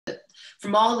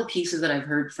from all the pieces that I've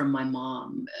heard from my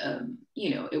mom,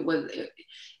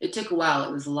 it took a while.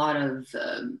 It was a lot of,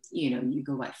 you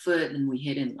go by foot, and we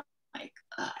hid in like,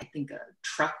 I think a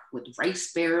truck with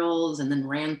rice barrels, and then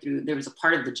ran through, there was a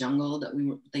part of the jungle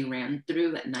that they ran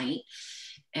through at night.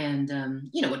 And,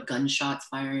 with gunshots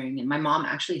firing. And my mom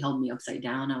actually held me upside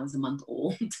down. I was a month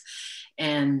old.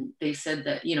 And they said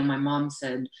that, my mom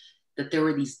said that there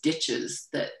were these ditches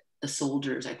that the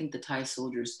soldiers, I think the Thai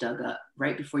soldiers, dug up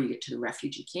right before you get to the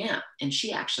refugee camp. And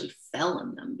she actually fell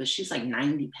in them, but she's like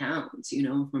 90 pounds,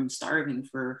 from starving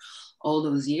for all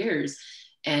those years.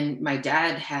 And my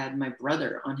dad had my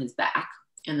brother on his back.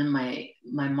 And then my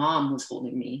mom was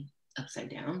holding me upside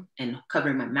down and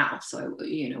covering my mouth so I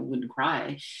wouldn't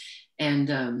cry. And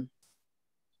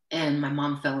my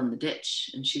mom fell in the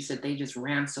ditch, and she said they just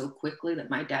ran so quickly that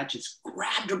my dad just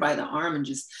grabbed her by the arm and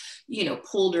just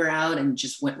pulled her out and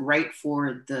just went right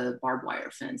for the barbed wire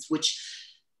fence, which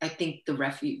I think the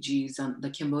refugees, the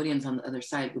Cambodians on the other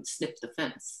side, would snip the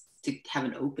fence to have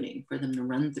an opening for them to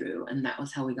run through, and that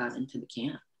was how we got into the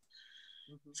camp.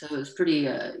 Mm-hmm. So it was pretty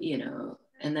and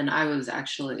then I was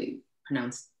actually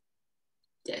pronounced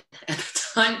dead at the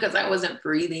time because I wasn't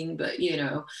breathing, but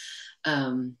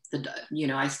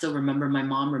I still remember, my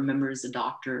mom remembers the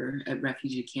doctor at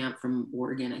refugee camp from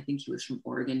Oregon. I think he was from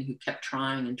Oregon, who kept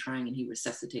trying and trying, and he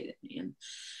resuscitated me.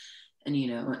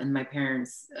 And my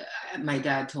parents, my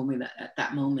dad told me that at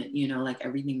that moment, like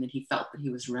everything that he felt that he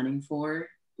was running for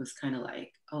was kind of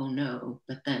like, oh no,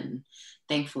 but then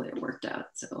thankfully it worked out.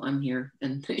 So I'm here,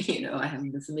 and I have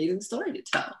this amazing story to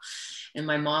tell. And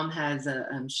my mom has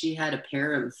she had a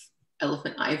pair of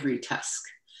elephant ivory tusk,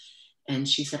 and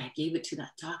she said, I gave it to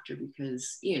that doctor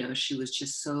because she was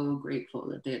just so grateful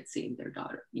that they had saved their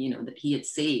daughter, that he had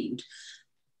saved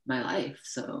my life.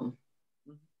 So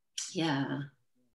yeah.